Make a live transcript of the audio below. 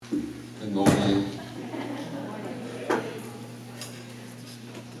Good morning.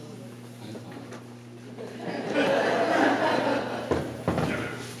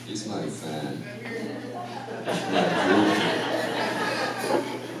 He's my fan. My groupie.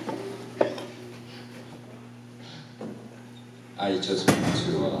 I just want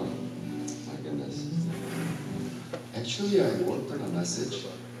to, my goodness. Actually, I worked on a message,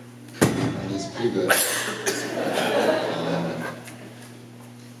 and it's pretty good.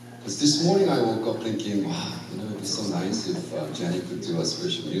 Because this morning I woke up thinking, wow, it'd be so nice if Jenny could do a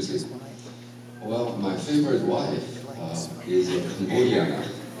special music. Well, my favorite wife is a Cambodian,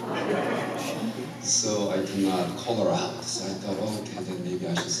 so I cannot call her out. So I thought, oh, okay, then maybe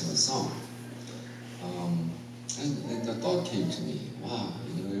I should sing a song. And the thought came to me, wow,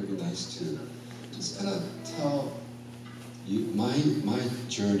 it'd be nice to just kind of tell you my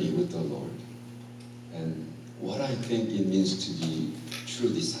journey with the Lord and what I think it means to be true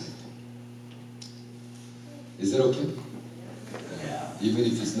disciple. Is that okay? Yeah. Even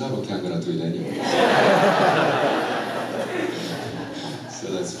if it's not okay, I'm going to do it anyway. So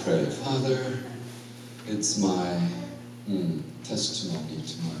let's pray. Father, it's my testimony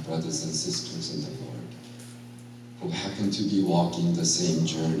to my brothers and sisters in the Lord who happen to be walking the same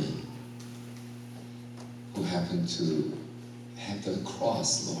journey, who happen to have the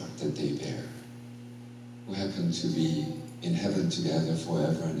cross, Lord, that they bear, who happen to be in heaven together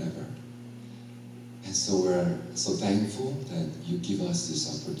forever and ever. And so we're so thankful that you give us this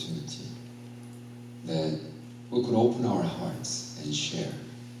opportunity, that we could open our hearts and share,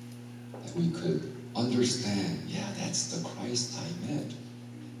 that we could understand, yeah, that's the Christ I met.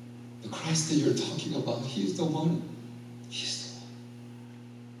 The Christ that you're talking about, He's the one. He's the one.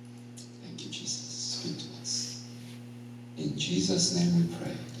 Thank you, Jesus. Speak to us. In Jesus' name we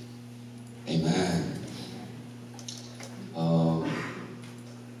pray. Amen.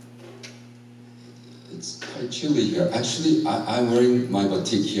 It's quite chilly here. Actually, I'm wearing my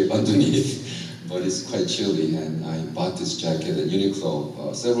batik here underneath, but it's quite chilly, and I bought this jacket at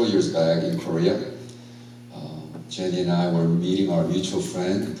Uniqlo several years back in Korea. Jenny and I were meeting our mutual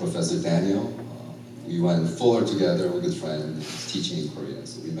friend, Professor Daniel. We went Fuller together, we're good friends, he's teaching in Korea,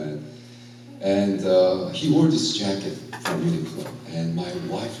 so we met. And he wore this jacket from Uniqlo, and my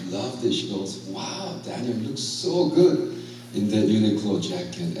wife loved it. She goes, wow, Daniel looks so good in that Uniqlo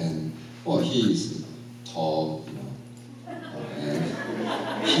jacket, and well, he's tall, and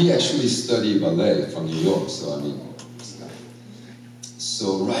he actually studied ballet from New York, so I mean,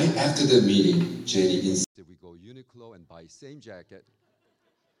 so right after the meeting, Jenny insisted we go Uniqlo and buy same jacket.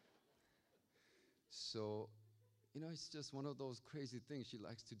 So, it's just one of those crazy things. She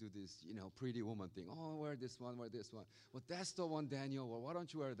likes to do this, pretty woman thing. Oh, wear this one, wear this one. Well, that's the one, Daniel. Well, why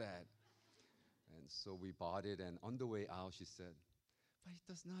don't you wear that? And so we bought it, and on the way out, she said, but it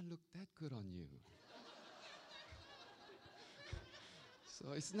does not look that good on you.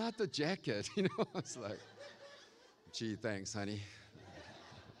 So it's not the jacket, It's like, gee, thanks, honey.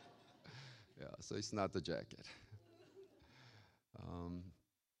 Yeah, so it's not the jacket.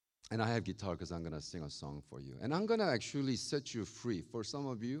 And I have guitar because I'm going to sing a song for you. And I'm going to actually set you free. For some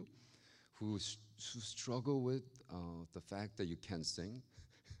of you who struggle with the fact that you can't sing,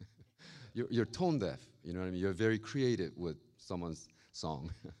 you're tone deaf, you know what I mean? You're very creative with someone's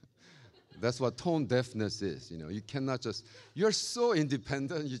song. That's what tone deafness is, You cannot you're so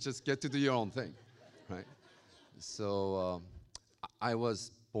independent, you just get to do your own thing, right? So I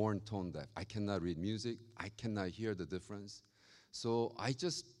was born tone deaf. I cannot read music. I cannot hear the difference. So I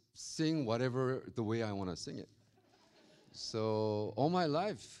just sing whatever the way I want to sing it. So all my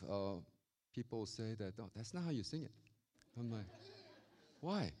life, people say that, oh, that's not how you sing it. I'm like,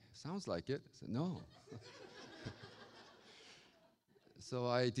 why? Sounds like it. I said, no. So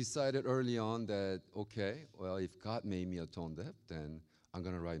I decided early on that, okay, well, if God made me a tone deaf, then I'm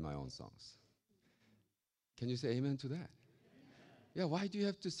going to write my own songs. Can you say amen to that? Yeah, why do you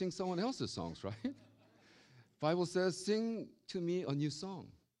have to sing someone else's songs, right? Bible says, sing to me a new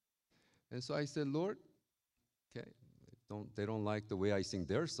song. And so I said, Lord, okay, they don't like the way I sing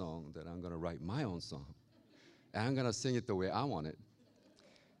their song, then I'm going to write my own song. And I'm going to sing it the way I want it.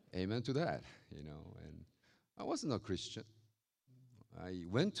 Amen to that, And I wasn't a Christian. I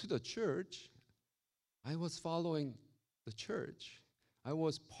went to the church. I was following the church. I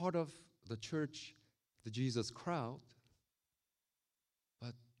was part of the church, the Jesus crowd.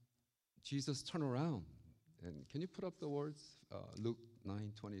 But Jesus turned around. And can you put up the words? Luke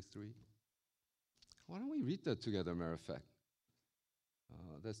 9:23. Why don't we read that together, matter of fact?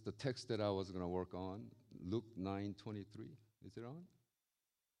 That's the text that I was going to work on. Luke 9:23. Is it on?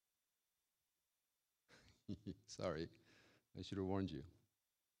 Sorry, I should have warned you.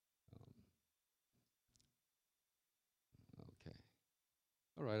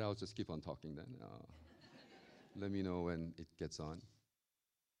 All right, I'll just keep on talking then. Let me know when it gets on.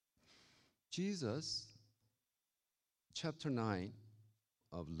 Jesus, chapter 9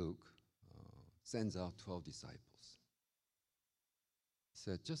 of Luke, sends out 12 disciples. He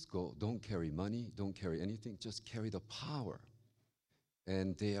said, just go. Don't carry money. Don't carry anything. Just carry the power.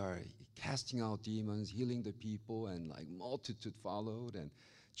 And they are casting out demons, healing the people, and like multitude followed. And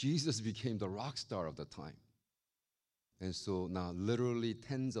Jesus became the rock star of the time. And so now literally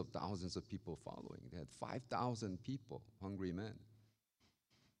tens of thousands of people following. They had 5,000 people, hungry men.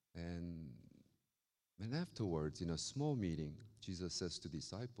 And afterwards, in a small meeting, Jesus says to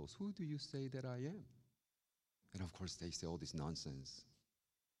disciples, who do you say that I am? And of course, they say all this nonsense.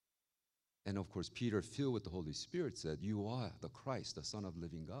 And of course, Peter, filled with the Holy Spirit, said, you are the Christ, the Son of the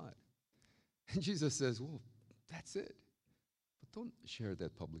living God. And Jesus says, well, that's it. But don't share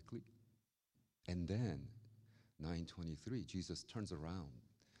that publicly. And then, 9:23, Jesus turns around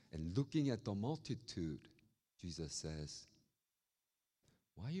and looking at the multitude, Jesus says,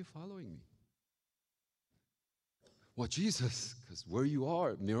 why are you following me? Well, Jesus, because where you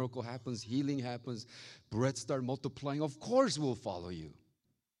are, miracle happens, healing happens, bread start multiplying, of course we'll follow you.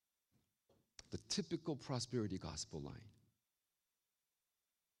 The typical prosperity gospel line.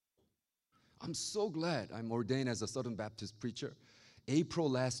 I'm so glad I'm ordained as a Southern Baptist preacher. April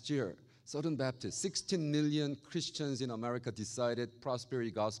last year, Southern Baptist, 16 million Christians in America decided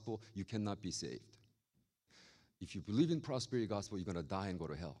prosperity gospel, you cannot be saved. If you believe in prosperity gospel, you're going to die and go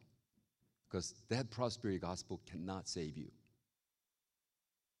to hell. Because that prosperity gospel cannot save you.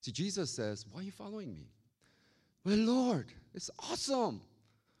 See, Jesus says, why are you following me? Well, Lord, it's awesome.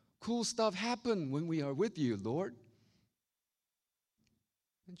 Cool stuff happen when we are with you, Lord.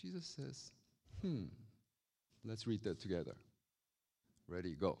 And Jesus says, let's read that together.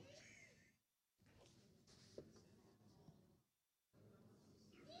 Ready, go.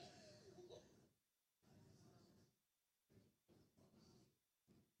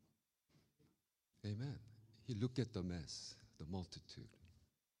 Amen. He looked at the mess, the multitude.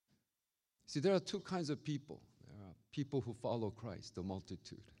 See, there are two kinds of people. There are people who follow Christ, the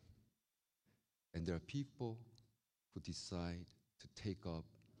multitude. And there are people who decide to take up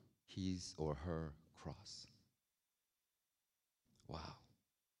his or her cross. Wow.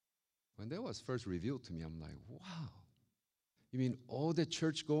 When that was first revealed to me, I'm like, wow. You mean all the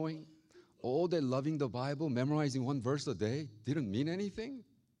church going, all that loving the Bible, memorizing one verse a day didn't mean anything?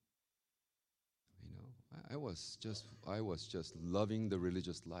 I was just loving the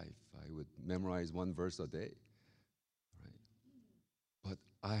religious life. I would memorize one verse a day, right? But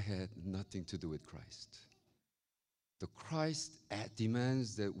I had nothing to do with Christ. The Christ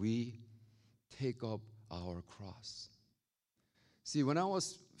demands that we take up our cross. See, when I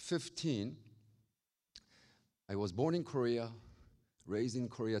was 15, I was born in Korea, raised in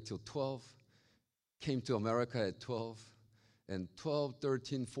Korea till 12, came to America at 12, and 12,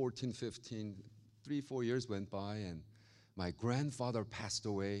 13, 14, 15, 3-4 years went by, and my grandfather passed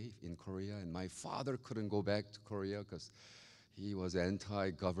away in Korea, and my father couldn't go back to Korea because he was an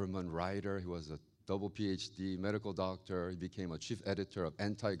anti-government writer. He was a double PhD medical doctor. He became a chief editor of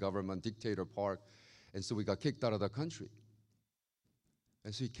anti-government Dictator Park, and so we got kicked out of the country.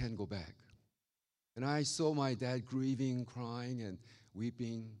 And so he can't go back. And I saw my dad grieving, crying, and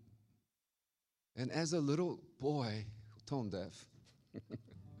weeping. And as a little boy, tone deaf,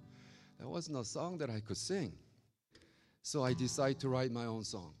 there wasn't a song that I could sing. So I decided to write my own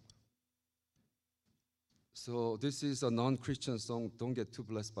song. So this is a non-Christian song. Don't get too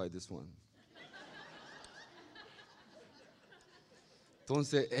blessed by this one. Don't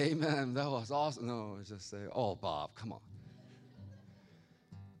say, amen, that was awesome. No, just say, oh, Bob, come on.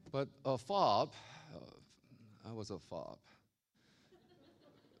 But a fob, I was a fob,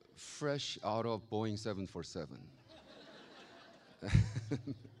 fresh out of Boeing 747.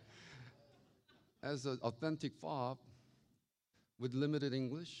 As an authentic fob with limited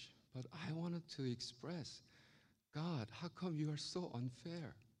English, but I wanted to express, God, how come you are so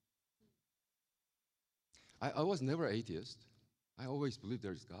unfair? I was never atheist. I always believed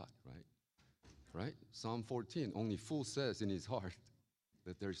there's God, right? Right? Psalm 14, only fool says in his heart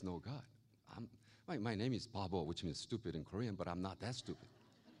that there's no God. My name is Babo, which means stupid in Korean, but I'm not that stupid.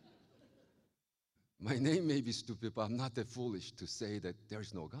 My name may be stupid, but I'm not that foolish to say that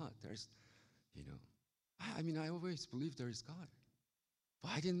there's no God. I always believed there is God.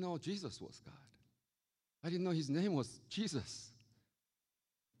 But I didn't know Jesus was God. I didn't know his name was Jesus.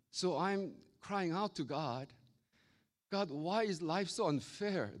 So I'm crying out to God, God, why is life so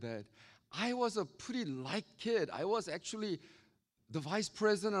unfair that I was a pretty light kid? I was actually the vice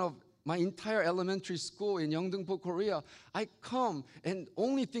president of my entire elementary school in Yeongdeungpo, Korea, I come and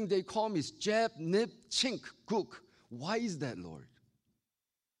only thing they call me is Jeb, Nip, Chink, Guk. Why is that, Lord?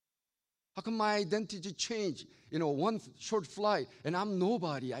 How come my identity changed? One short flight, and I'm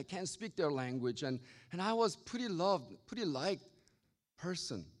nobody. I can't speak their language. And I was pretty loved, pretty liked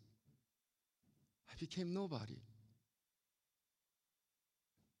person. I became nobody.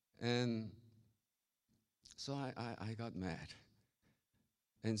 And so I got mad.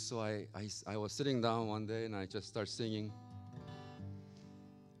 And so I was sitting down one day and I just started singing.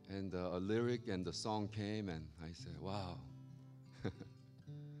 And a lyric and the song came and I said, wow,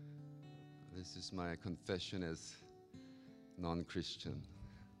 this is my confession as non-Christian.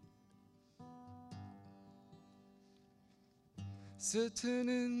 Sitting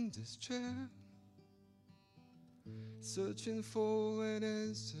in this chair, searching for an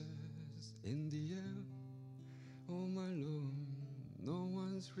answers in the air. Oh my Lord, no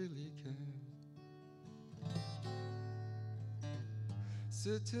one's really cared.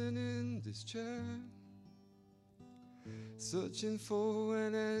 Sitting in this chair, searching for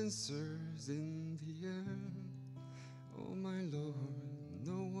an answers in the air. Oh my Lord,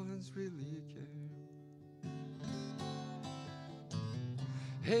 no one's really cared.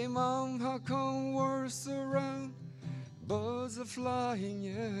 Hey mom, how come words around, birds are flying,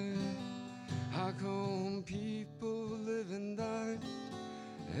 yeah? How come people live and die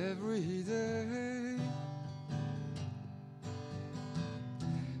every day?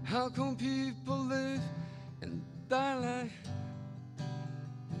 How come people live and die like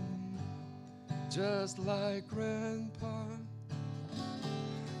just like Grandpa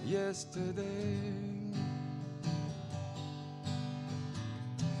yesterday?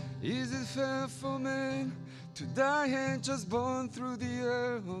 Is it fair for men to die and just burn through the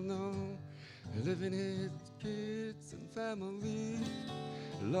air? Oh no, living his kids and family,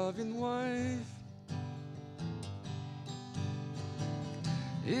 loving wife.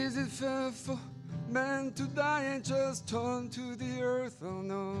 Is it fair for men to die and just turn to the earth? Oh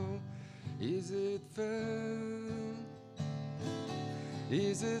no, is it fair?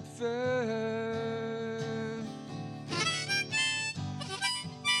 Is it fair?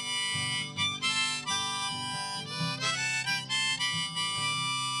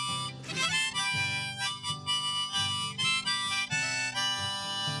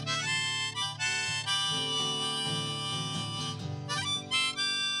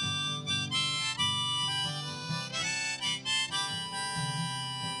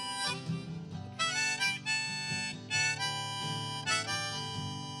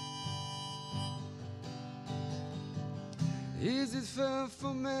 Is it fair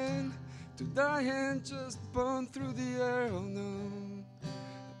for men to die and just burn through the air? Oh no,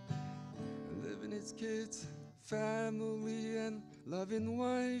 living his kids, family and loving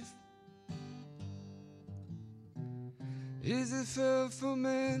wife. Is it fair for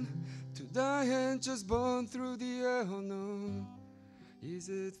men to die and just burn through the air? Oh no, is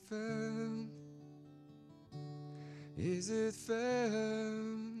it fair? Is it fair?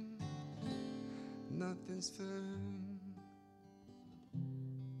 Nothing's fair.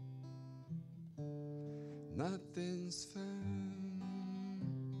 Nothing's fair.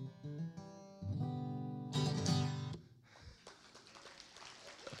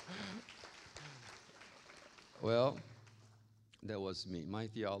 Well, that was me. My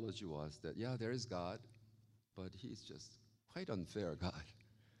theology was that, yeah, there is God, but he's just quite unfair, God.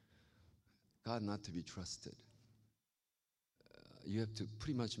 God not to be trusted. You have to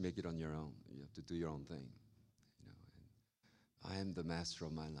pretty much make it on your own. You have to do your own thing. And I am the master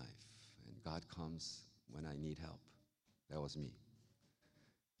of my life, and God comes when I need help. That was me.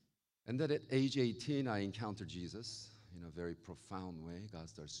 And then at age 18, I encountered Jesus in a very profound way. God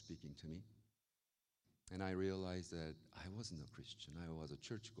started speaking to me. And I realized that I wasn't a Christian. I was a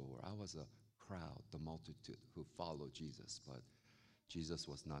churchgoer. I was a crowd, the multitude who followed Jesus. But Jesus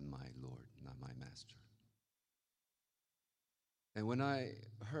was not my Lord, not my master. And when I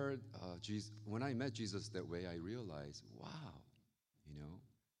heard Jesus, when I met Jesus that way, I realized, wow,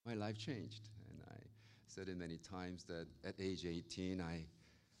 my life changed. And I said it many times that at age 18, I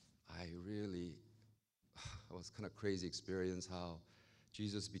really, it was kind of crazy experience how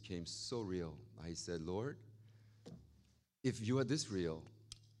Jesus became so real. I said, Lord, if you are this real,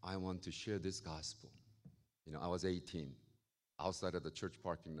 I want to share this gospel. I was 18, outside of the church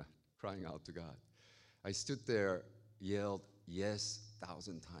parking lot, crying out to God. I stood there, yelled, yes,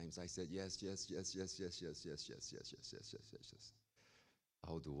 1,000 times. I said, yes, yes, yes, yes, yes, yes, yes, yes, yes, yes, yes, yes, yes, yes.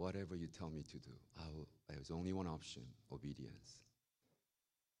 I will do whatever you tell me to do. There's only one option, obedience.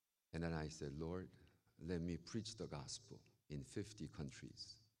 And then I said, Lord, let me preach the gospel in 50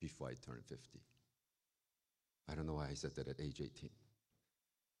 countries. before I turned 50. I don't know why I said that at age 18.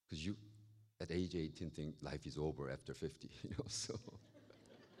 Because you, at age 18, think life is over after 50, so.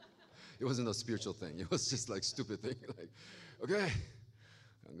 It wasn't a spiritual thing. It was just like stupid thing. Like, okay,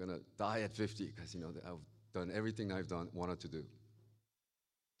 I'm gonna die at 50 because I've done everything wanted to do.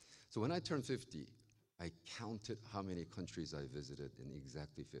 So when I turned 50, I counted how many countries I visited in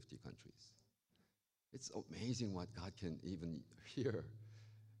exactly 50 countries. It's amazing what God can even hear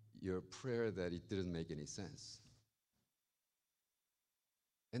your prayer that it didn't make any sense.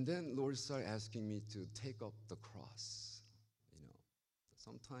 And then Lord started asking me to take up the cross.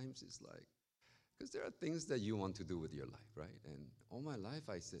 Sometimes it's like, because there are things that you want to do with your life, right? And all my life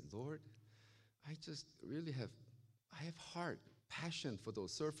I said, Lord, I just really I have heart, passion for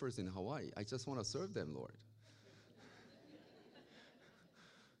those surfers in Hawaii. I just want to serve them, Lord.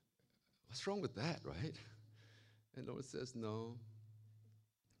 What's wrong with that, right? And Lord says, no.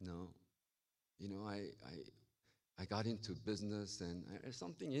 I got into business, and there's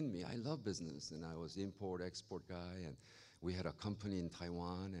something in me. I love business, and I was import-export guy, and we had a company in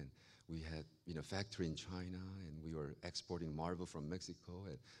Taiwan, and we had factory in China, and we were exporting marble from Mexico,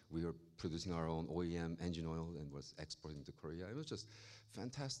 and we were producing our own OEM engine oil and was exporting to Korea. It was just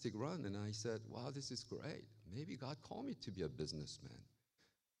fantastic run, and I said, wow, this is great. Maybe God called me to be a businessman.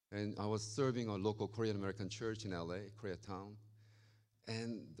 And I was serving a local Korean American church in LA, Koreatown.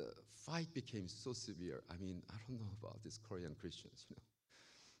 And the fight became so severe. I mean, I don't know about these Korean Christians,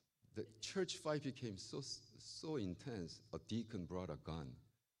 The church fight became so intense, a deacon brought a gun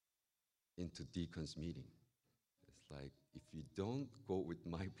into deacon's meeting. It's like, if you don't go with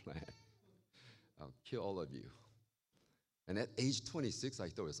my plan, I'll kill all of you. And at age 26, I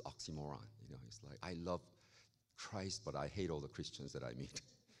thought it was oxymoron. It's like, I love Christ, but I hate all the Christians that I meet.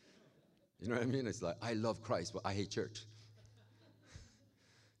 You know what I mean? It's like, I love Christ, but I hate church.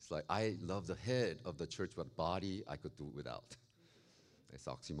 It's like, I love the head of the church, but body I could do without. It's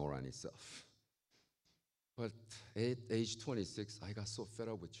oxymoron itself. But at age 26, I got so fed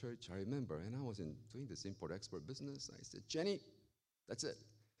up with church, I remember, and I was doing this import-export business. I said, Jenny, that's it.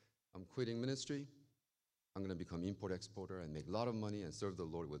 I'm quitting ministry. I'm gonna become import-exporter and make a lot of money and serve the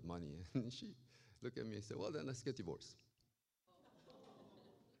Lord with money. And she looked at me and said, well, then let's get divorced.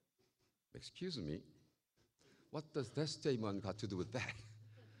 Excuse me, what does that statement got to do with that?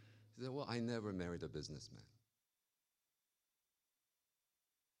 She said, well, I never married a businessman.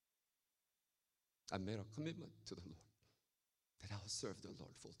 I made a commitment to the Lord that I'll serve the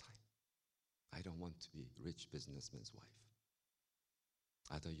Lord full time. I don't want to be a rich businessman's wife.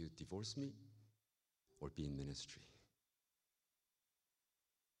 Either you divorce me or be in ministry.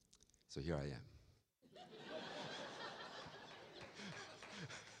 So here I am.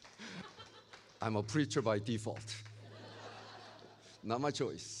 I'm a preacher by default. Not my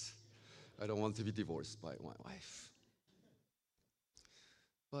choice. I don't want to be divorced by my wife.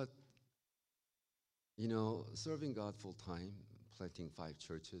 But, serving God full time, planting 5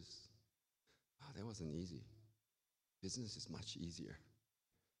 churches, that wasn't easy. Business is much easier.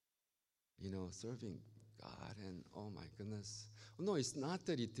 Serving God, and oh my goodness. No, it's not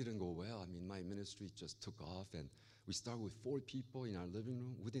that it didn't go well. I mean, my ministry just took off, and we started with 4 people in our living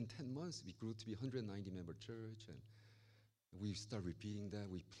room. Within 10 months, we grew to be 190-member church, and we start repeating that.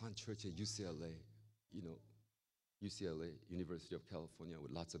 We plant church at UCLA, UCLA, University of California,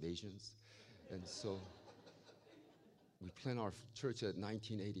 with lots of Asians. And so we plant our church at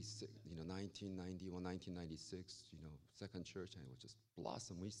 1986, 1991, 1996, second church, and it was just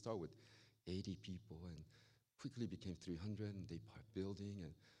blossom. We start with 80 people and quickly became 300, and they part building,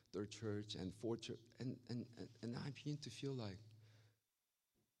 and third church and fourth church. And I begin to feel like,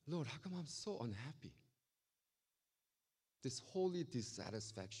 Lord, how come I'm so unhappy? This holy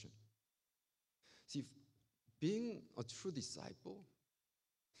dissatisfaction. See, being a true disciple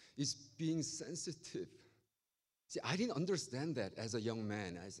is being sensitive. See, I didn't understand that as a young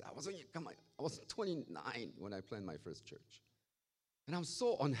man. I was 29 when I planted my first church. And I'm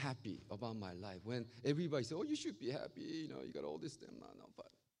so unhappy about my life when everybody says, oh, you should be happy, you got all this thing. No, but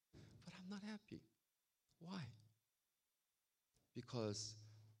I'm not happy. Why? Because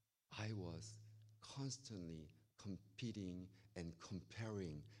I was constantly competing and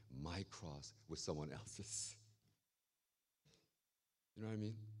comparing my cross with someone else's. You know what I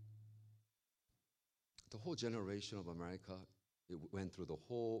mean? The whole generation of America, it went through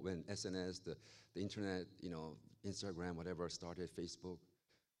when SNS, the internet, Instagram, whatever started, Facebook,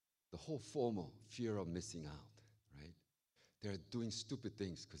 the whole FOMO, fear of missing out, right? They're doing stupid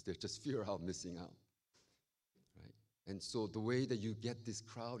things because they're just fear of missing out, right? And so the way that you get this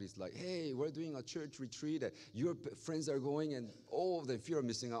crowd is like, hey, we're doing a church retreat. Your friends are going, and oh, if you're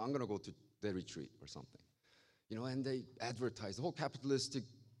missing out, I'm going to go to the retreat or something. And they advertise. The whole capitalistic,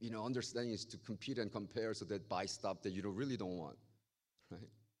 understanding is to compete and compare so that buy stuff that you really don't want, right?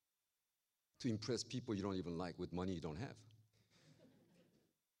 To impress people you don't even like with money you don't have.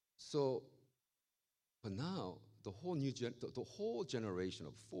 So, but now the whole generation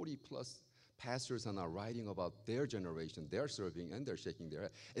of 40 plus pastors are now writing about their generation, they're serving and they're shaking their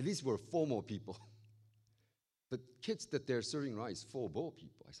head. At least we're FOMO people. The kids that they're serving now is FOBO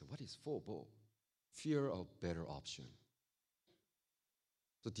people. I said, what is FOBO? Fear of better option.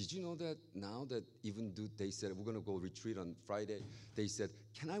 So did you know that now that even they said we're going to go retreat on Friday, they said,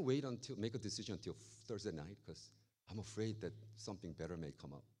 can I wait make a decision until Thursday night? Because I'm afraid that something better may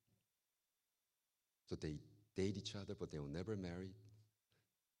come up. So they date each other, but they will never marry.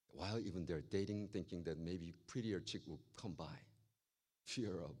 While even they're dating, thinking that maybe prettier chick will come by.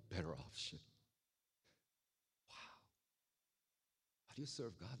 Fear of better option. Wow. How do you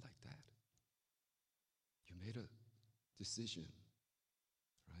serve God like that? You made a decision,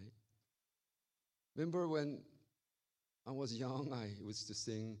 right? Remember when I was young, I used to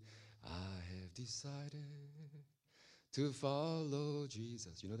sing, I have decided to follow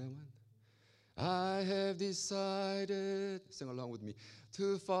Jesus. You know that one? I have decided, sing along with me,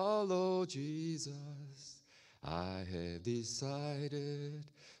 to follow Jesus. I have decided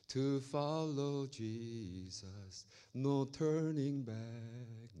to follow Jesus. No turning back,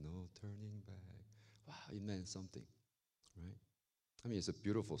 no turning back. Wow, it meant something, right? I mean, it's a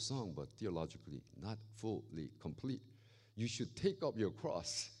beautiful song, but theologically not fully complete. You should take up your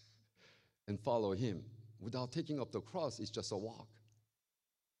cross and follow him. Without taking up the cross, it's just a walk.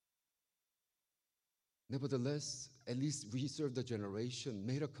 Nevertheless, at least we served the generation,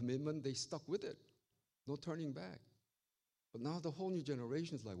 made a commitment, they stuck with it. No turning back. But now the whole new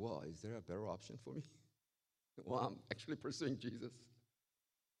generation is like, well, is there a better option for me? Well, I'm actually pursuing Jesus.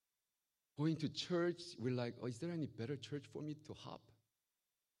 Going to church, we're like, oh, is there any better church for me to hop?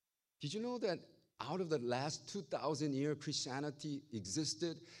 Did you know that out of the last 2,000 years Christianity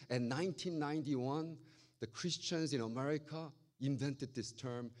existed, and 1991, the Christians in America invented this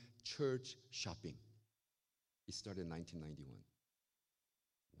term, church shopping. It started in 1991.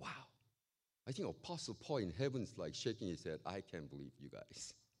 Wow. I think Apostle Paul in heaven is like shaking his head. I can't believe you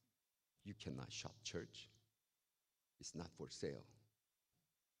guys. You cannot shop church. It's not for sale.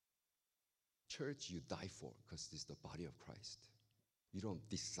 Church you die for because it's the body of Christ. You don't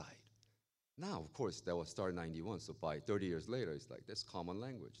decide. Now, of course, that was started in 91, so by 30 years later, it's like, that's common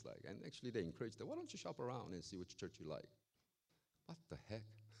language. And actually they encourage that, why don't you shop around and see which church you like? What the heck?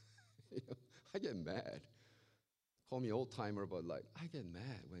 I get mad. Call me old timer, but I get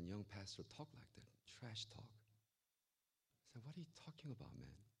mad when young pastors talk like that, trash talk. I said, what are you talking about, man?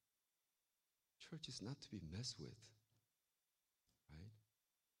 Church is not to be messed with, right?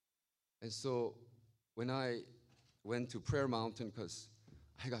 And so when I went to Prayer Mountain, because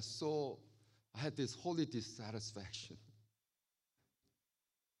I had this holy dissatisfaction.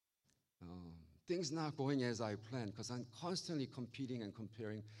 Things not going as I planned, because I'm constantly competing and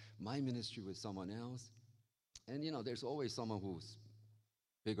comparing my ministry with someone else. And there's always someone who's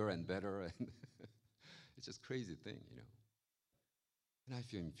bigger and better, and it's just a crazy thing, And I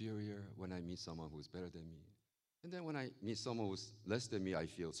feel inferior when I meet someone who's better than me. And then when I meet someone who's less than me, I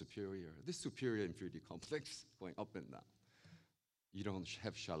feel superior. This superior inferiority complex going up and down. You don't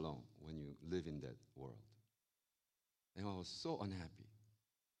have shalom when you live in that world. And I was so unhappy.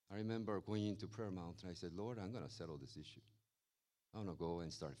 I remember going into Prayer Mountain. I said, Lord, I'm going to settle this issue. I want to go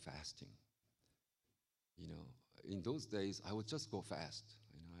and start fasting. In those days, I would just go fast.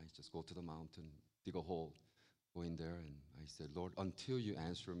 I just go to the mountain, dig a hole, go in there, and I said, Lord, until you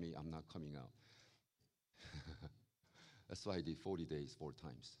answer me, I'm not coming out. That's why I did 40 days, 4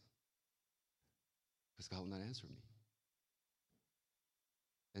 times. Because God would not answer me.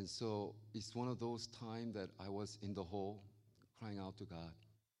 And so it's one of those times that I was in the hole, crying out to God.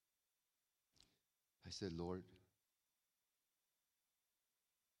 I said, Lord,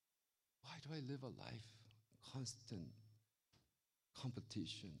 why do I live a life constant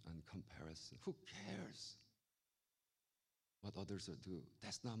competition and comparison? Who cares what others are doing?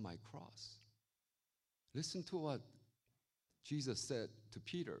 That's not my cross. Listen to what Jesus said to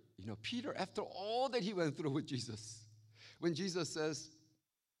Peter. Peter, after all that he went through with Jesus, when Jesus says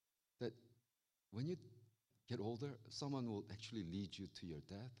that when you get older, someone will actually lead you to your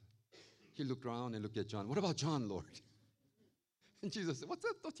death. He looked around and looked at John. What about John, Lord? And Jesus said, what's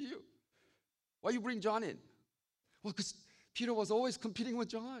that to you? Why you bring John in? Well, because Peter was always competing with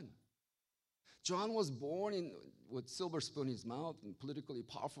John. John was born with silver spoon in his mouth and politically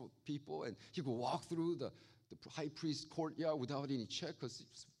powerful people, and he could walk through the high priest courtyard without any check because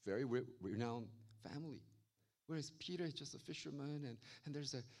it's a very renowned family. Whereas Peter is just a fisherman, and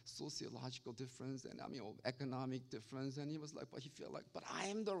there's a sociological difference, and economic difference, and he was like, but he felt like, but I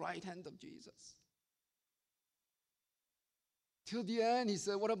am the right hand of Jesus. Till the end, he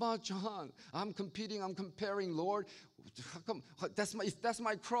said, what about John? I'm competing, I'm comparing, Lord. How come, if that's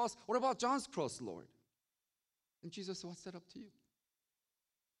my cross, what about John's cross, Lord? And Jesus said, what's that up to you?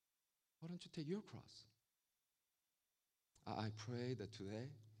 Why don't you take your cross? I pray that today,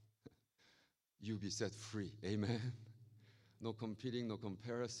 you'll be set free. Amen. No competing, no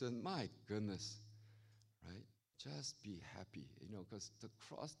comparison. My goodness, right? Just be happy, because the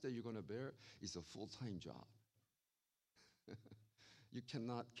cross that you're going to bear is a full-time job. You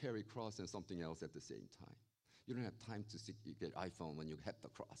cannot carry cross and something else at the same time. You don't have time to get iPhone when you have the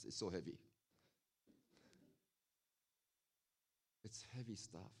cross. It's so heavy. It's heavy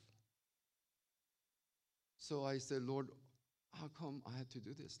stuff. So I said, Lord, how come I had to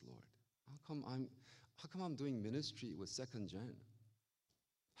do this, Lord? How come I'm doing ministry with second gen?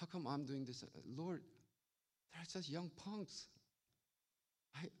 How come I'm doing this? Lord, they're just young punks.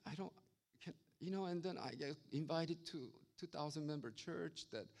 I don't, and then I get invited to 2,000 member church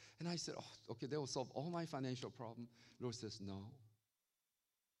and I said, oh, okay, they will solve all my financial problem. Lord says, no.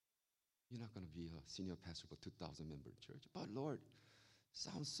 You're not going to be a senior pastor for 2,000 member church. But Lord,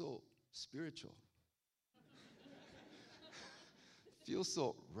 sounds so spiritual. Feels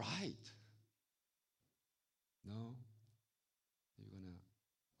so right. No, you're going to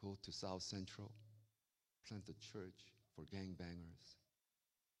go to South Central, plant a church for gangbangers.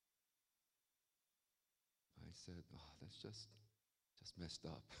 I said, that's just messed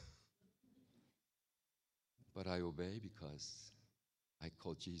up. But I obey because I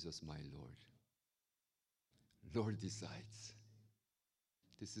call Jesus my Lord. Lord decides.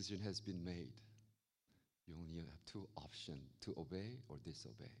 Decision has been made. You only have two options, to obey or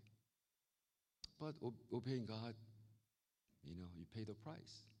disobey. But obeying God, you pay the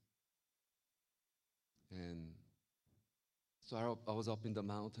price. And so I was up in the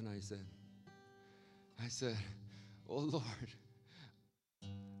mountain. I said, oh Lord. Yeah,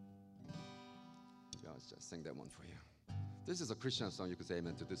 I was just sing that one for you. This is a Christian song. You could say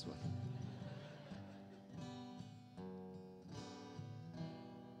amen to this one.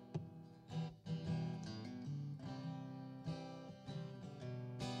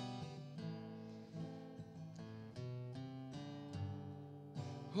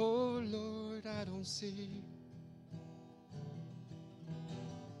 Oh Lord, I don't see.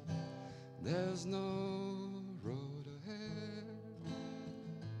 There's no road ahead.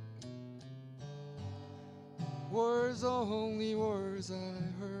 Words, only words I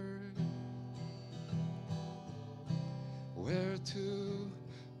heard. Where to,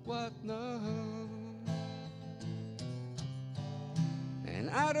 what now? And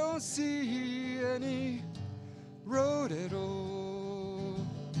I don't see any road at all.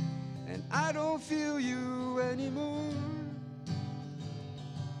 And I don't feel you anymore.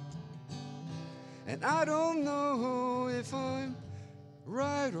 And I don't know if I'm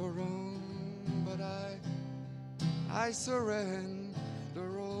right or wrong, but I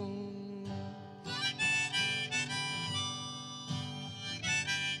surrender all.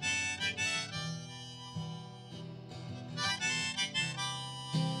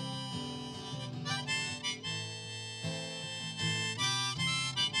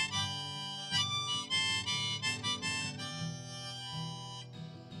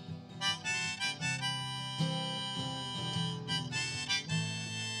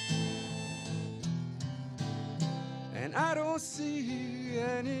 And I don't see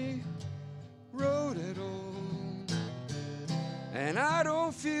any road at all. And I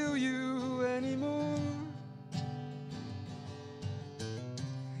don't feel you anymore.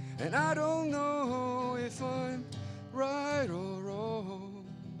 And I don't know if I'm right or wrong,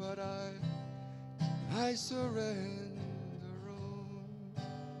 but I surrender all.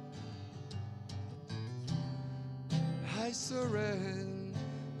 I surrender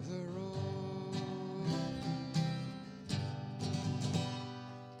all.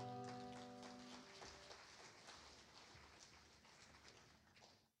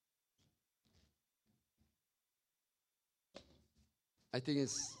 I think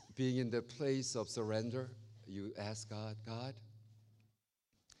it's being in the place of surrender. You ask God,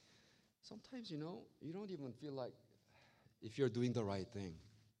 sometimes, you don't even feel like if you're doing the right thing.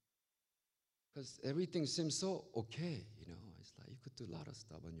 Because everything seems so okay, It's like you could do a lot of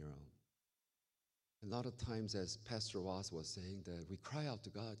stuff on your own. A lot of times, as Pastor Ross was saying, that we cry out to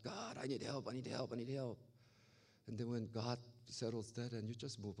God, God, I need help, I need help, I need help. And then when God settles that, and you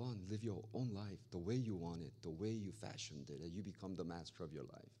just move on, live your own life the way you want it, the way you fashioned it, and you become the master of your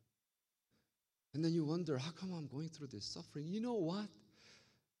life. And then you wonder, how come I'm going through this suffering? You know what?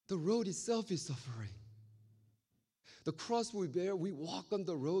 The road itself is suffering. The cross we bear, we walk on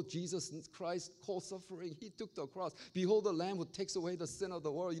the road Jesus Christ called suffering. He took the cross. Behold the Lamb who takes away the sin of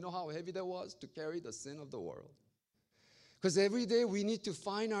the world. You know how heavy that was to carry the sin of the world? Because every day we need to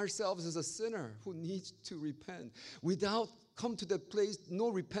find ourselves as a sinner who needs to repent. Without come to that place, no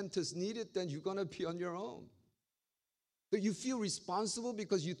repentance needed, then you're going to be on your own. That you feel responsible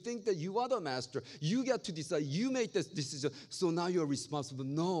because you think that you are the master. You get to decide. You make this decision. So now you're responsible.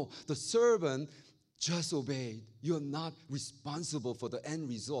 No, the servant just obeyed. You're not responsible for the end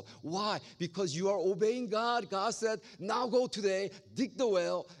result. Why? Because you are obeying God. God said, now go today, dig the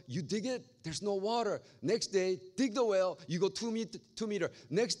well. You dig it, there's no water. Next day, dig the well. You go 2 meter.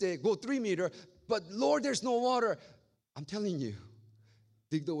 Next day, go 3 meter. But Lord, there's no water. I'm telling you,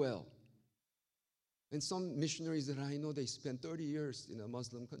 dig the well. And some missionaries that I know, they spent 30 years in a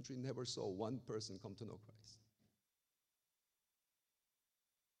Muslim country, never saw one person come to know Christ.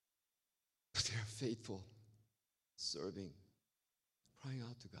 But they're faithful, serving, crying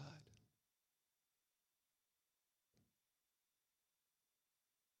out to God.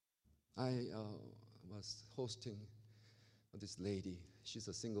 I was hosting this lady. She's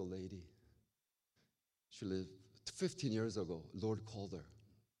a single lady. She lived 15 years ago. Lord called her.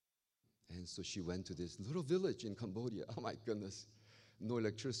 And so she went to this little village in Cambodia. Oh my goodness. No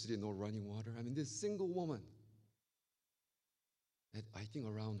electricity, no running water. I mean, this single woman, at I think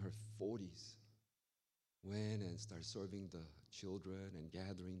around her 40s, went and started serving the children and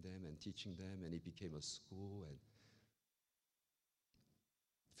gathering them and teaching them, and it became a school. And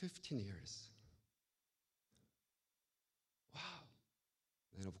 15 years. Wow.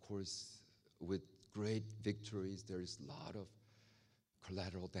 And of course, with great victories, there is a lot of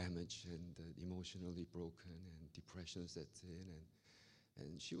collateral damage and emotionally broken and depression sets in.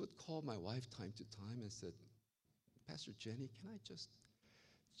 And she would call my wife time to time and said, Pastor Jenny, can I just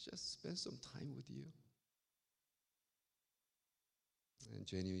spend some time with you? And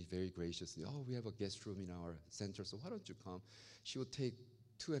Jenny very graciously, oh, we have a guest room in our center, so why don't you come? She would take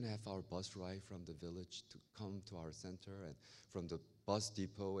 2.5-hour bus ride from the village to come to our center, and from the bus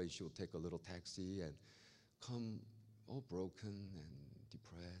depot, and she would take a little taxi and come all broken and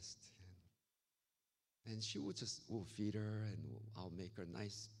depressed. And she would we'll feed her, and I'll make her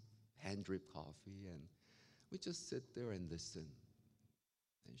nice hand-drip coffee, and we just sit there and listen.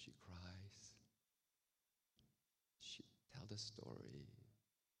 And she cries. She tell the story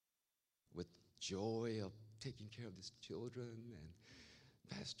with joy of taking care of these children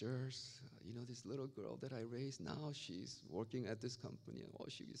and pastors. This little girl that I raised, now she's working at this company. Oh,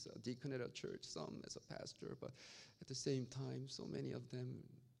 she's a deacon at a church, some as a pastor, but at the same time, so many of them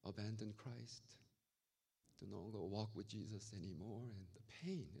abandoned Christ, to no longer walk with Jesus anymore, and the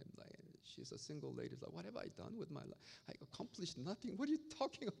pain. And like, she's a single lady. Like, what have I done with my life? I accomplished nothing. What are you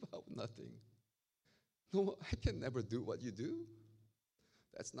talking about? Nothing. No, I can never do what you do.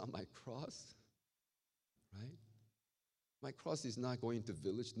 That's not my cross, right? My cross is not going to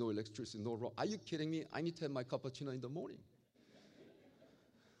village, no electricity, no road. Are you kidding me? I need to have my cappuccino in the morning.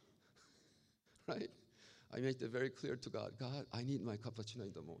 Right? I make that very clear to God. God, I need my cappuccino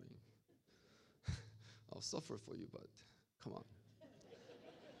in the morning. I'll suffer for you, but come on.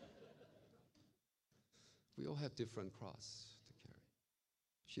 We all have different cross to carry.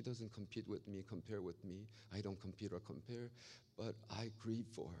 She doesn't compete with me, compare with me. I don't compete or compare, but I grieve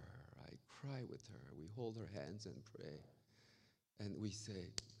for her. I cry with her. We hold her hands and pray. And we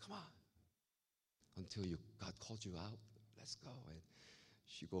say, come on, until God called you out, let's go. And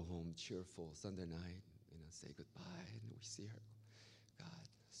she go home cheerful Sunday night, say goodbye, and we see her. God,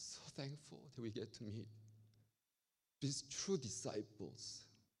 so thankful that we get to meet these true disciples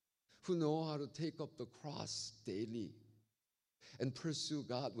who know how to take up the cross daily and pursue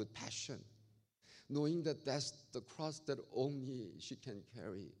God with passion, knowing that that's the cross that only she can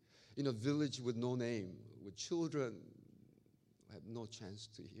carry in a village with no name, with children who have no chance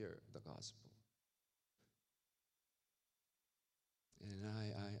to hear the gospel. And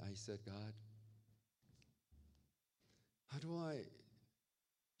I said, God, how do I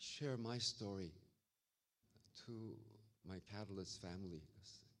share my story to my Catalyst family?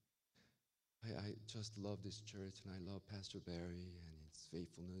 I just love this church, and I love Pastor Barry and his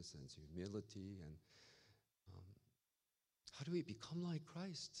faithfulness and his humility. And how do we become like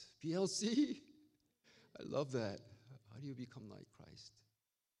Christ? BLC. I love that. How do you become like Christ?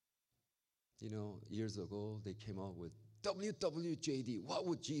 Years ago, they came out with WWJD, what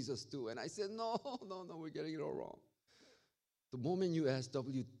would Jesus do? And I said, no, no, no, we're getting it all wrong. The moment you ask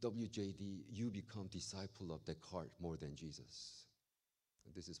WWJD, you become disciple of Descartes more than Jesus.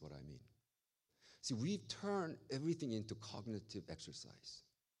 And this is what I mean. See, we've turned everything into cognitive exercise.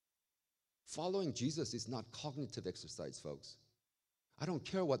 Following Jesus is not cognitive exercise, folks. I don't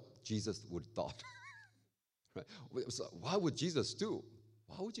care what Jesus would have thought. Right? So what would Jesus do?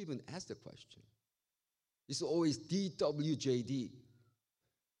 Why would you even ask the question? It's always DWJD.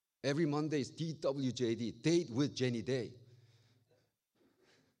 Every Monday is DWJD, date with Jenny Day.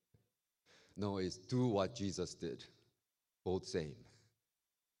 No, it's do what Jesus did. Both same.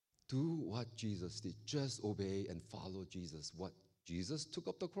 Do what Jesus did. Just obey and follow Jesus. What Jesus took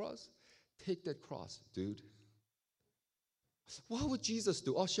up the cross, take that cross, dude. What would Jesus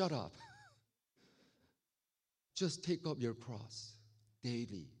do? Oh, shut up. Just take up your cross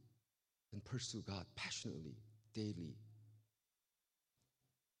daily and pursue God passionately, daily.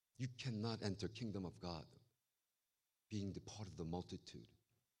 You cannot enter kingdom of God being the part of the multitude,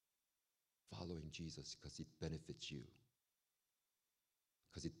 following Jesus, because it benefits you,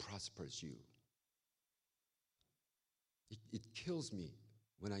 because it prospers you. It kills me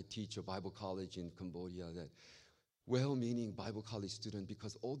when I teach a Bible college in Cambodia, that well-meaning Bible college student,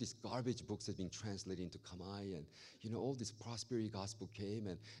 because all these garbage books have been translated into Khmer, and all this prosperity gospel came,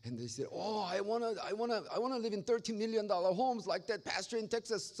 and they said, oh, I wanna live in $13 million homes like that pastor in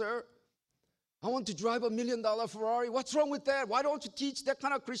Texas, sir. I want to drive $1 million Ferrari. What's wrong with that? Why don't you teach that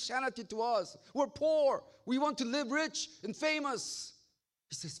kind of Christianity to us? We're poor. We want to live rich and famous.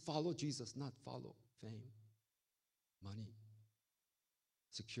 He says, follow Jesus, not follow fame, money,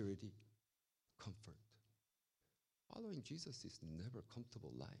 security, comfort. Following Jesus is never a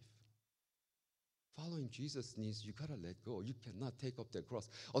comfortable life. Following Jesus means you gotta let go. You cannot take up that cross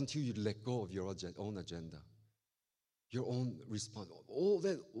until you let go of your own agenda, your own response. All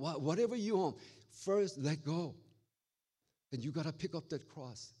that, whatever you own, first let go. And you gotta pick up that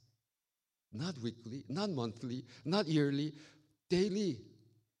cross. Not weekly, not monthly, not yearly, daily.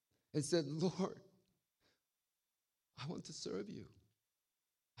 And said, Lord, I want to serve you.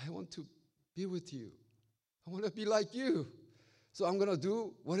 I want to be with you. I want to be like you. So I'm going to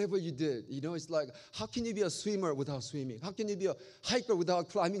do whatever you did. It's like, how can you be a swimmer without swimming? How can you be a hiker without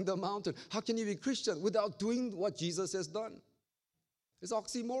climbing the mountain? How can you be a Christian without doing what Jesus has done? It's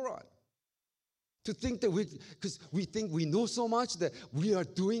oxymoron. To think that because we think we know so much that we are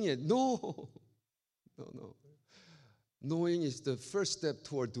doing it. No. No. Knowing is the first step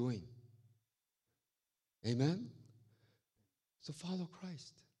toward doing. Amen? So follow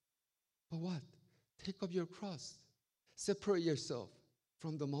Christ. But what? Take up your cross. Separate yourself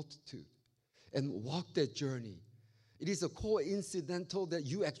from the multitude and walk that journey. It is a coincidental that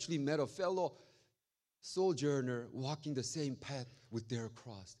you actually met a fellow sojourner walking the same path with their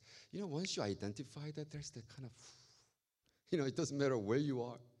cross. Once you identify that, there's that kind of, it doesn't matter where you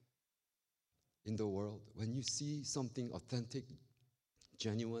are in the world. When you see something authentic,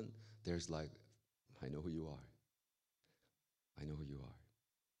 genuine, there's like, I know who you are. I know who you are.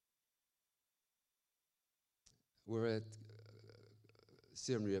 We're at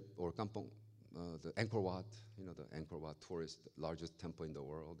Siem Reap or Kampong, the Angkor Wat, the Angkor Wat tourist, largest temple in the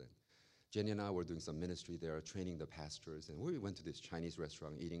world. And Jenny and I were doing some ministry there, training the pastors. And we went to this Chinese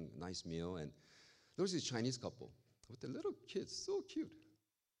restaurant, eating a nice meal. And there was this Chinese couple with the little kids, so cute.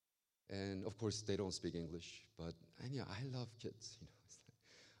 And of course, they don't speak English, but I love kids.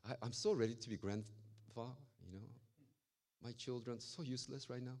 I'm so ready to be grandpa. My children are so useless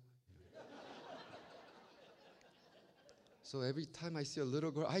right now. So every time I see a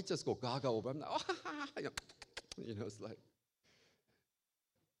little girl, I just go gaga over. I'm like, oh, it's like.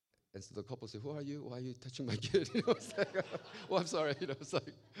 And so the couple say, who are you? Why are you touching my kid? It's like, oh, I'm sorry. It's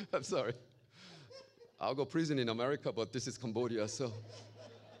like, I'm sorry. I'll go prison in America, but this is Cambodia, so.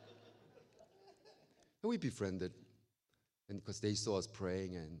 And we befriended, and because they saw us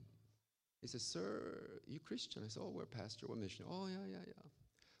praying, and he said, sir, you Christian? I said, oh, we're pastor, we're missionary. Oh, yeah.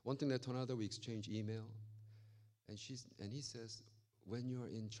 One thing led to another, we exchanged email. And he says, when you're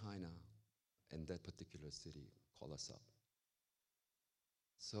in China, in that particular city, call us up.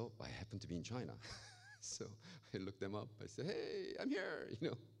 So I happen to be in China. So I looked them up. I said, hey, I'm here,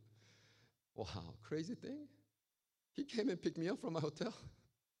 Wow, crazy thing. He came and picked me up from my hotel.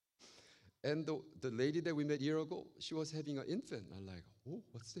 And the lady that we met a year ago, she was having an infant. I'm like, oh,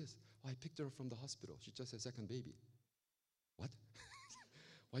 what's this? Oh, I picked her from the hospital. She just had a second baby. What?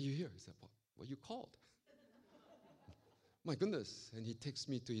 Why are you here? He said, well, you called. My goodness. And he takes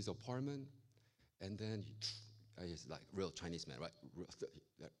me to his apartment, and then he's like real Chinese man, right?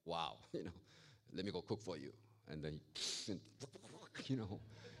 Wow, let me go cook for you. And then you know,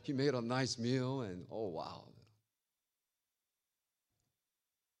 he made a nice meal, and oh wow.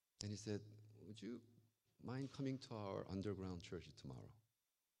 And he said, would you mind coming to our underground church tomorrow?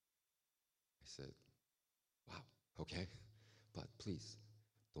 I said, wow, okay, but please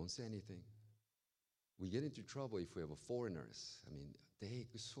don't say anything. We get into trouble if we have foreigners. I mean, they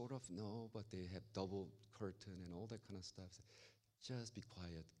sort of know, but they have double curtain and all that kind of stuff. Just be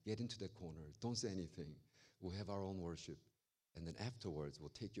quiet, get into the corner, don't say anything. We'll have our own worship. And then afterwards, we'll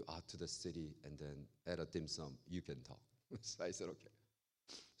take you out to the city, and then at a dim sum, you can talk. So I said, okay.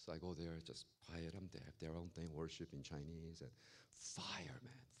 So I go there, just quiet. They have their own thing, worship in Chinese, and fire,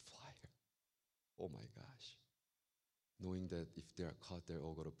 man, fire. Oh my gosh. Knowing that if they're caught, they'll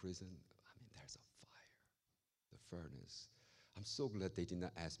all go to prison. I mean, there's a fire, the furnace. I'm so glad they did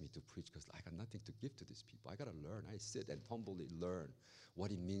not ask me to preach, because I got nothing to give to these people. I got to learn. I sit and humbly learn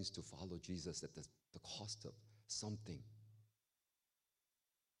what it means to follow Jesus at the cost of something.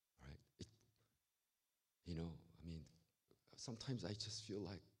 Right? I mean, sometimes I just feel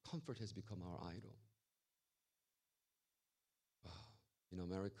like comfort has become our idol. In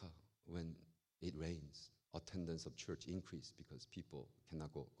America, when it rains, attendance of church increase because people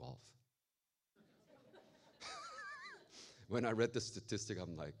cannot go golf. When I read the statistic,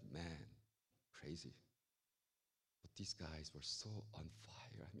 I'm like, man, crazy. But these guys were so on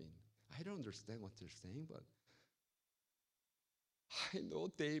fire. I mean, I don't understand what they're saying, but I know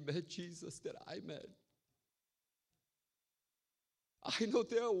they met Jesus that I met. I know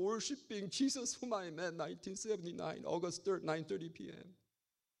they are worshiping Jesus whom I met 1979, August 3rd, 9:30 p.m.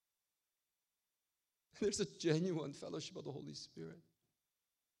 There's a genuine fellowship of the Holy Spirit.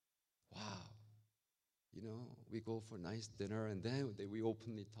 Wow. We go for nice dinner, and then we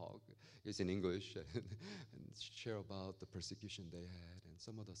openly talk. It's in English, and share about the persecution they had and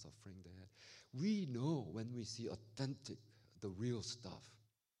some of the suffering they had. We know when we see authentic, the real stuff.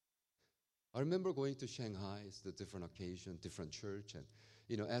 I remember going to Shanghai. It's the different occasion, different church. And,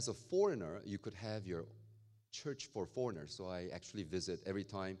 as a foreigner, you could have your church for foreigners. So I actually visit every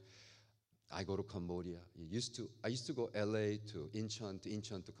time I go to Cambodia. I used to go LA to Incheon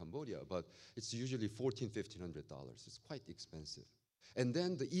to Cambodia, but it's usually $1,400–$1,500. It's quite expensive. And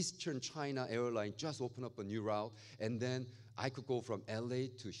then the Eastern China airline just opened up a new route, and then I could go from LA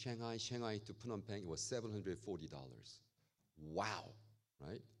to Shanghai to Phnom Penh. It was $740. Wow,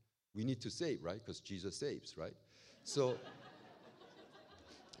 right? We need to save, right? Because Jesus saves, right? So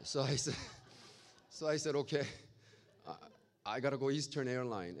I said, okay, I got to go Eastern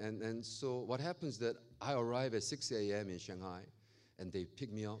Airline. And so what happens that I arrive at 6 a.m. in Shanghai, and they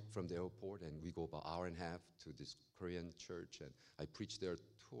pick me up from the airport, and we go about an hour and a half to this Korean church, and I preach there 2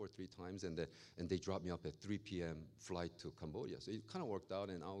 or 3 times, and they drop me up at 3 p.m. flight to Cambodia. So it kind of worked out,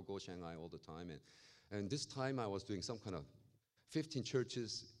 and I'll go Shanghai all the time. And this time I was doing some kind of 15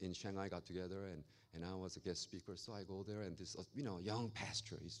 churches in Shanghai got together, and I was a guest speaker. So I go there, and this young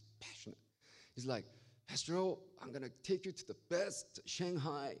pastor, he's passionate. He's like, Pastor O, I'm going to take you to the best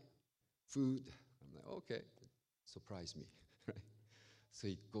Shanghai food. I'm like, okay, surprise me. Right? So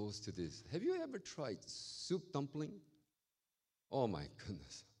he goes to this. Have you ever tried soup dumpling? Oh my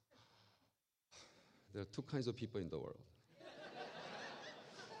goodness. There are 2 kinds of people in the world.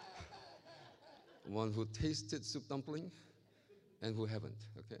 One who tasted soup dumpling and who haven't,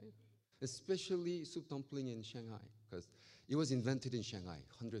 okay? Especially soup dumpling in Shanghai, because it was invented in Shanghai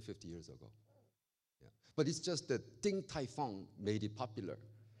 150 years ago. Yeah. But it's just that Ding Tai Fung made it popular,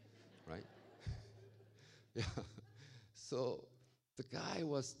 right? Yeah. So the guy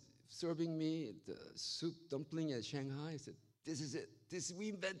was serving me the soup dumpling at Shanghai. I said, this is it. We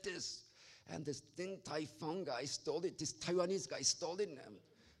invent this. And this Ding Tai Fung guy stole it. This Taiwanese guy stole it.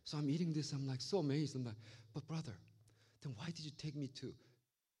 So I'm eating this. I'm like so amazed. I'm like, but brother, then why did you take me to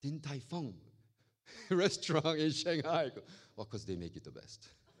Din Tai Fung restaurant in Shanghai? Well, because they make it the best.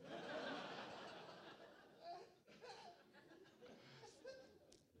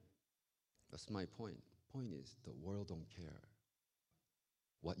 That's my point. Point is, the world don't care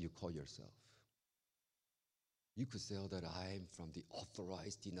what you call yourself. You could say, that I'm from the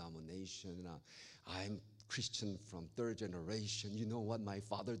authorized denomination. I'm Christian from 3rd generation. You know what my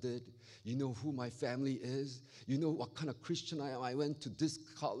father did? You know who my family is? You know what kind of Christian I am? I went to this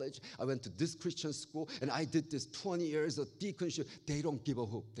college. I went to this Christian school, and I did this 20 years of deaconship. They don't give a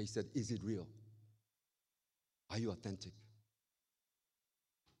hoot. They said, is it real? Are you authentic?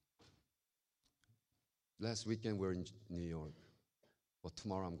 Last weekend, we're in New York. Well,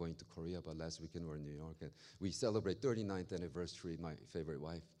 tomorrow I'm going to Korea, but last weekend we're in New York, and we celebrate 39th anniversary, my favorite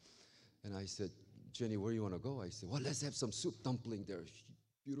wife. And I said, Jenny, where do you want to go? I said, well, let's have some soup dumpling there.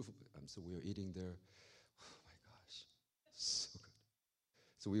 Beautiful. So we were eating there. Oh my gosh, so good.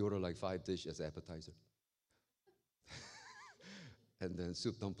 So we ordered like 5 dishes as appetizer. And then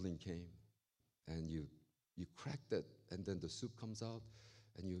soup dumpling came, and you crack that, and then the soup comes out,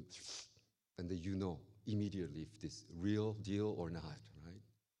 and then you know immediately if this real deal or not, right?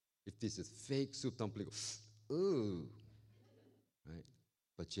 If this is fake soup dumpling, ooh, right?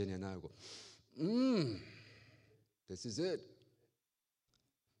 But Jenny and I go, this is it,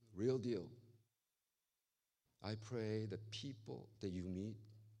 real deal. I pray that people that you meet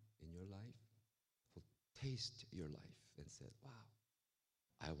in your life will taste your life and say, wow,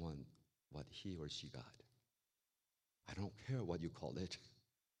 I want what he or she got. I don't care what you call it,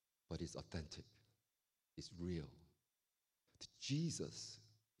 but it's authentic. It's real. The Jesus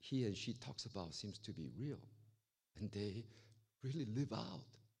he and she talks about seems to be real. And they really live out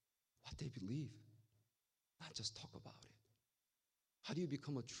what they believe, not just talk about it. How do you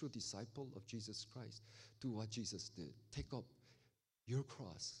become a true disciple of Jesus Christ? Do what Jesus did. Take up your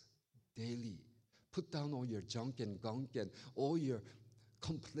cross daily. Put down all your junk and gunk and all your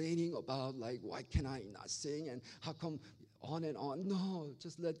complaining about, like, why can I not sing and how come on and on. No,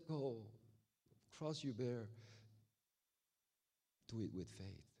 just let go. Cross you bear. Do it with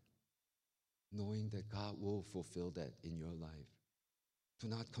faith, knowing that God will fulfill that in your life. Do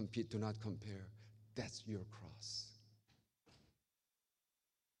not compete, do not compare. That's your cross.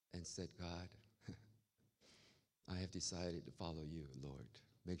 And said, God, I have decided to follow you, Lord.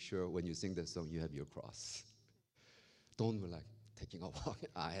 Make sure when you sing that song, you have your cross. Don't like taking a walk.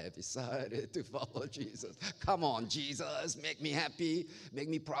 I have decided to follow Jesus. Come on, Jesus, make me happy, make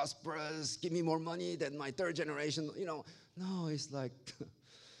me prosperous, give me more money than my third generation. No, it's like,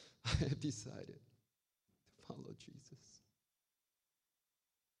 I have decided to follow Jesus.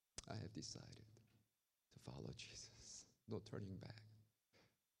 I have decided to follow Jesus. No turning back.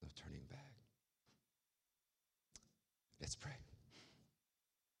 No turning back. Let's pray.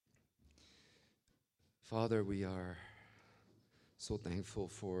 Father, we are so thankful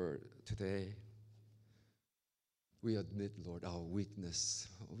for today. We admit, Lord, our weakness.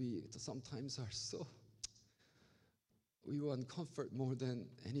 We sometimes are so, we want comfort more than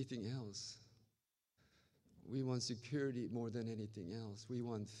anything else. We want security more than anything else. We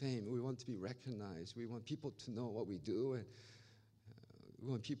want fame. We want to be recognized. We want people to know what we do, and we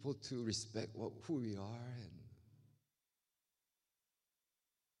want people to respect who we are.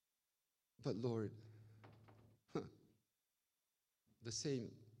 But Lord, the same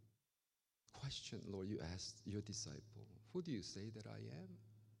question, Lord, you asked your disciple, who do you say that I am?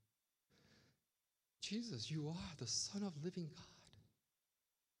 Jesus, you are the Son of living God,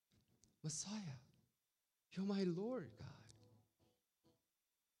 Messiah. You're my Lord, God.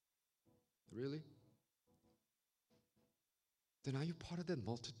 Really? Then are you part of that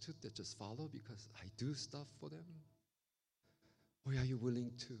multitude that just follow because I do stuff for them? Or are you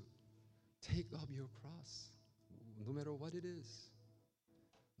willing to take up your cross, no matter what it is?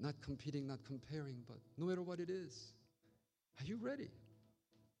 Not competing, not comparing, but no matter what it is. Are you ready?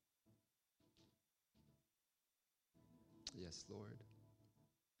 Yes, Lord.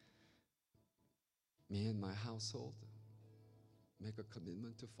 Me and my household make a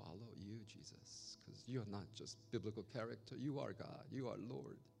commitment to follow you, Jesus, because you are not just biblical character. You are God. You are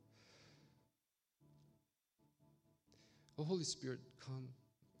Lord. Oh, Holy Spirit, come,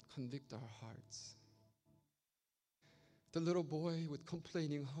 convict our hearts. The little boy with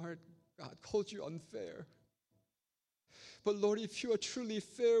complaining heart, God called you unfair. But Lord, if you are truly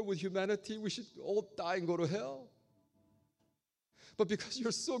fair with humanity, we should all die and go to hell. But because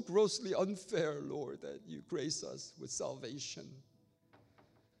you're so grossly unfair, Lord, that you grace us with salvation.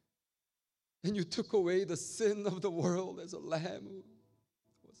 And you took away the sin of the world as a lamb who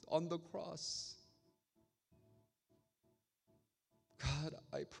was on the cross. God,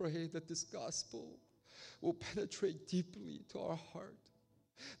 I pray that this gospel will penetrate deeply to our heart.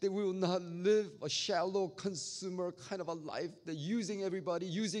 That we will not live a shallow consumer kind of a life, that using everybody,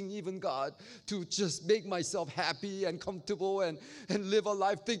 using even God to just make myself happy and comfortable and live a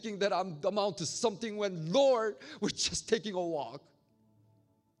life thinking that I'm amount to something when, Lord, we're just taking a walk.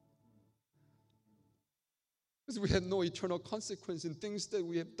 Because we have no eternal consequence in things that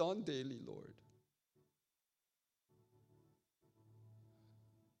we have done daily, Lord.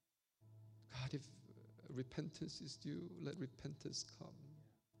 God, if repentance is due, let repentance come.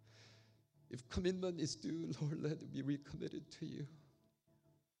 If commitment is due, Lord, let it be recommitted to you.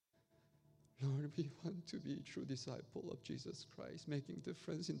 Lord, we want to be a true disciple of Jesus Christ, making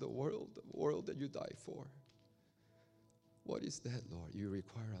difference in the world that you died for. What is that, Lord? You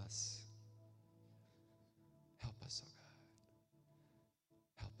require us. Help us, oh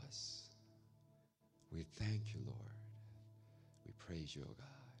God. we thank you, Lord. We praise you, O God.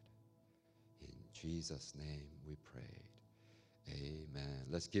 In Jesus' name we prayed. Amen.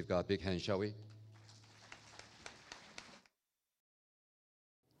 Let's give God a big hand, shall we?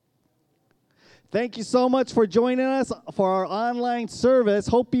 Thank you so much for joining us for our online service.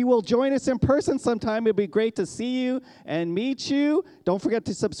 Hope you will join us in person sometime. It'll be great to see you and meet you. Don't forget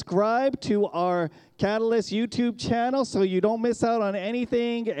to subscribe to our Catalyst YouTube channel so you don't miss out on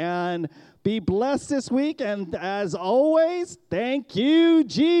anything. And be blessed this week. And as always, thank you,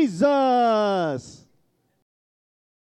 Jesus.